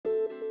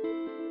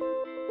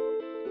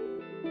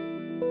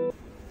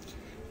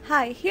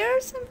Hi, here are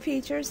some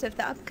features of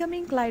the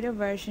upcoming Glider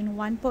version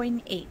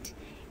 1.8,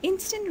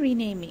 Instant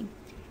Renaming.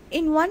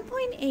 In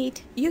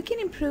 1.8, you can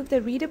improve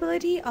the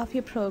readability of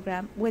your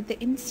program with the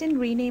Instant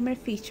Renamer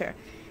feature.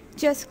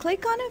 Just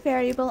click on a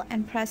variable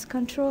and press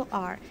Ctrl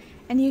R,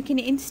 and you can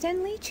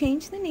instantly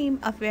change the name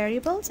of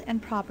variables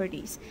and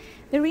properties.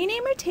 The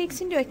renamer takes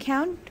into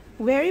account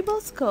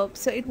variable scope,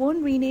 so it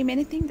won't rename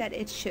anything that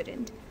it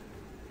shouldn't.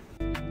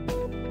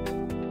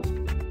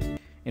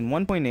 In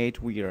 1.8,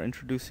 we are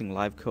introducing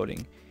live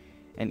coding,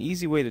 an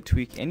easy way to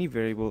tweak any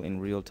variable in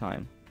real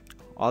time.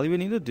 All you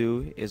need to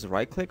do is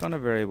right-click on a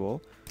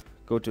variable,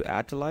 go to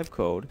Add to Live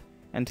Code,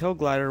 and tell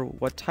Glider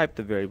what type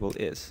the variable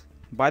is.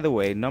 By the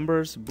way,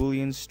 numbers,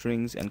 booleans,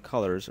 strings, and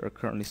colors are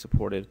currently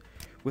supported,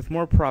 with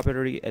more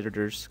proprietary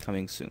editors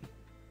coming soon.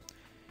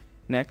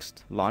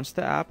 Next, launch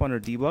the app under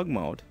debug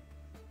mode,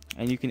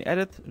 and you can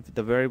edit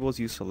the variables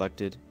you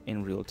selected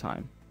in real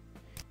time.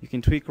 You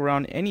can tweak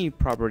around any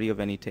property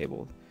of any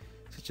table,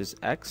 such as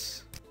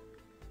X,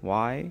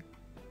 Y,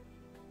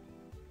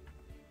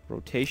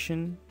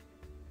 rotation,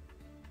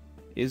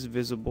 is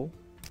visible,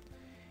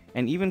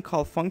 and even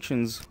call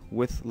functions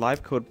with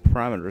live code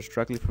parameters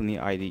directly from the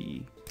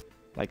IDE,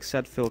 like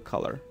set fill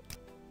color.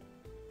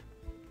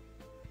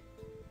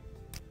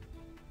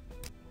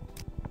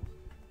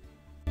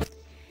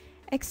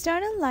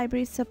 External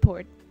library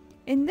support.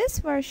 In this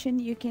version,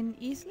 you can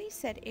easily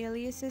set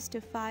aliases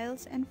to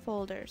files and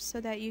folders so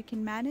that you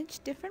can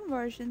manage different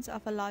versions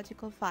of a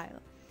logical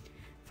file.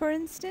 For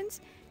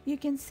instance, you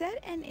can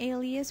set an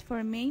alias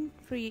for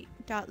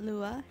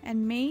mainfree.lua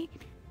and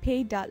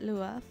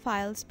mainpaid.lua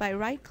files by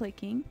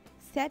right-clicking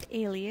Set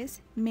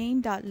Alias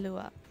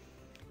main.lua.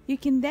 You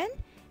can then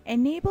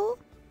enable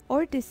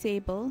or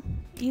disable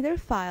either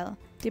file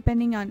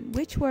depending on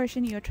which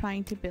version you're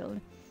trying to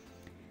build.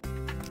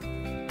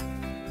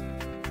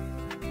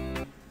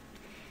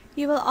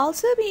 You will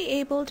also be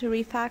able to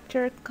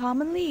refactor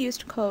commonly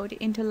used code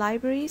into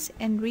libraries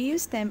and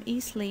reuse them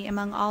easily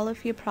among all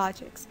of your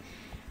projects.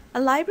 A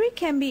library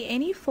can be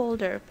any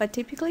folder, but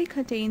typically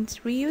contains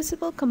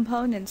reusable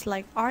components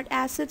like art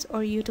assets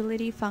or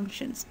utility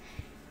functions.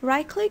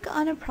 Right-click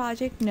on a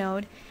project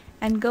node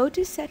and go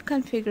to Set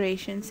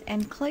Configurations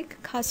and click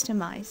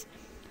Customize.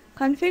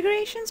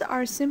 Configurations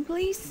are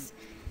simply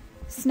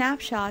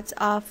snapshots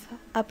of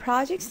a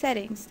project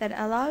settings that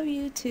allow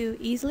you to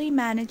easily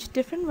manage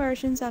different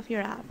versions of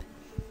your app.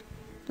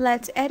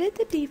 Let's edit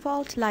the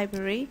default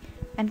library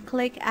and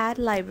click Add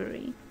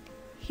Library.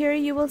 Here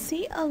you will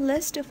see a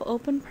list of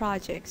open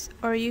projects,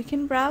 or you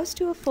can browse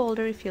to a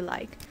folder if you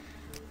like.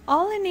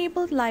 All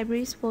enabled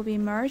libraries will be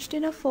merged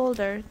in a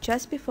folder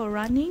just before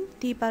running,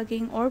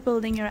 debugging, or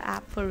building your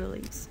app for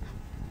release.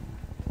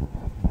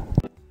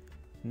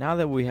 Now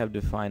that we have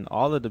defined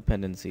all the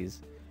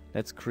dependencies,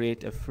 let's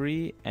create a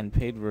free and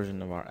paid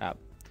version of our app.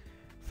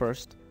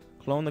 First,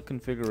 clone the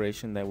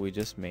configuration that we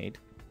just made,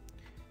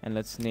 and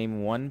let's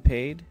name one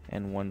paid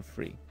and one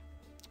free.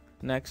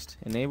 Next,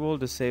 enable or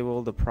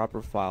disable the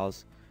proper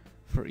files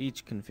for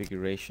each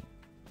configuration.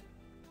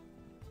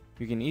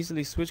 You can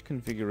easily switch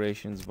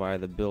configurations via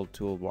the build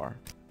toolbar.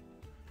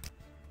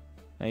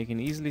 Now you can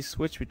easily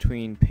switch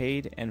between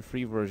paid and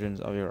free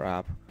versions of your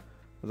app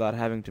without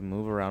having to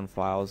move around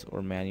files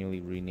or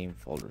manually rename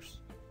folders.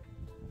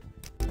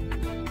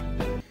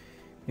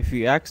 If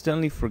you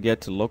accidentally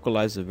forget to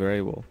localize a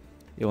variable,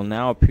 it will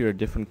now appear a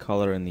different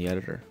color in the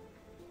editor.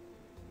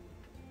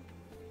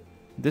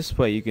 This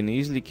way you can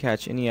easily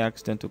catch any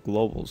accidental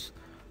globals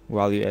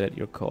while you edit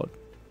your code.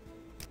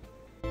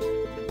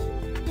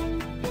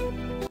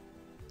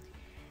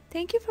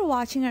 Thank you for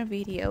watching our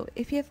video.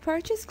 If you have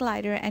purchased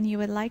Glider and you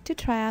would like to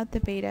try out the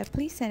beta,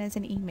 please send us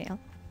an email.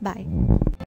 Bye.